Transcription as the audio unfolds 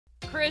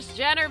Kris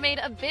Jenner made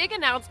a big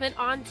announcement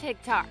on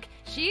TikTok.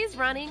 She's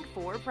running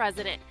for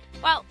president.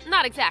 Well,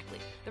 not exactly.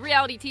 The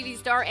reality TV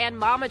star and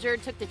momager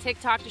took to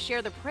TikTok to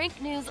share the prank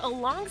news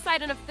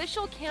alongside an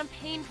official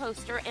campaign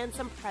poster and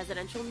some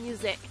presidential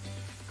music.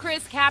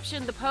 Kris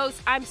captioned the post,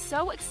 "I'm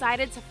so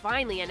excited to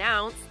finally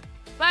announce."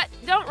 But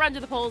don't run to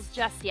the polls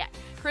just yet.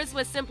 Kris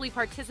was simply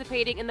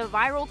participating in the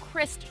viral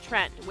Krissed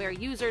trend, where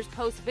users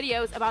post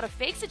videos about a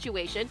fake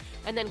situation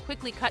and then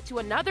quickly cut to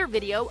another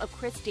video of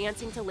Kris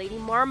dancing to Lady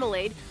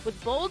Marmalade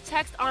with bold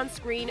text on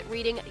screen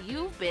reading,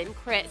 "You've been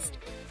Krissed."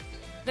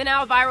 The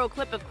now viral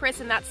clip of Kris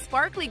in that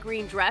sparkly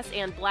green dress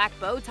and black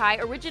bow tie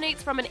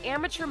originates from an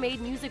amateur-made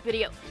music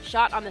video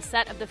shot on the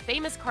set of the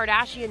famous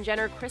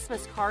Kardashian-Jenner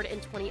Christmas card in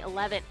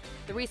 2011.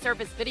 The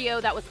resurfaced video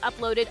that was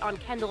uploaded on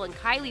Kendall and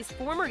Kylie's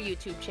former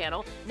YouTube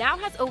channel now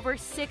has over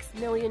 6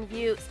 million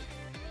views.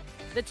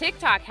 The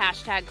TikTok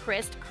hashtag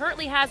Krissed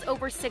currently has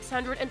over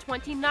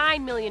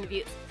 629 million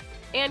views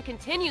and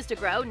continues to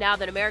grow now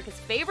that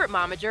America's favorite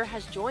momager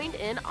has joined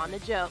in on the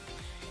joke.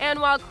 And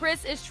while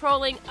Kris is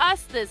trolling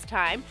us this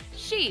time,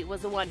 she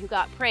was the one who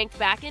got pranked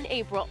back in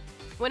April,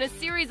 when a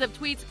series of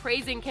tweets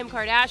praising Kim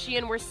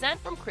Kardashian were sent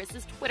from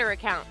Kris's Twitter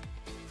account.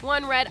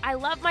 One read, "I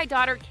love my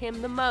daughter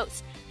Kim the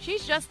most.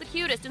 She's just the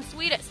cutest and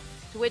sweetest."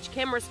 To which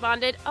Kim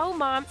responded, "Oh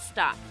mom,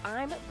 stop.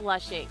 I'm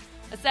blushing."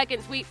 A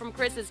second tweet from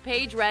Kris's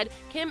page read,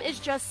 "Kim is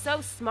just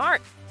so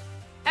smart.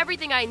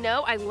 Everything I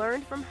know, I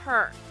learned from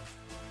her."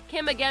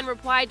 Kim again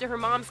replied to her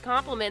mom's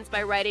compliments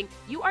by writing,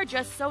 "You are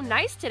just so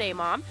nice today,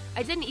 Mom.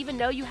 I didn't even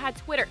know you had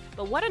Twitter,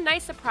 but what a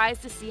nice surprise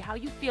to see how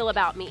you feel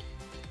about me."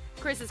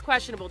 Kris's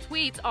questionable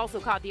tweets also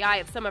caught the eye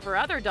of some of her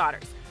other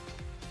daughters.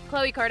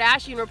 Khloe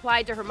Kardashian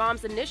replied to her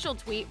mom's initial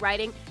tweet,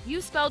 writing, "You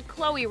spelled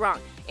Chloe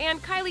wrong,"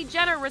 and Kylie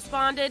Jenner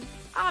responded,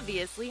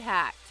 "Obviously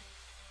hacked."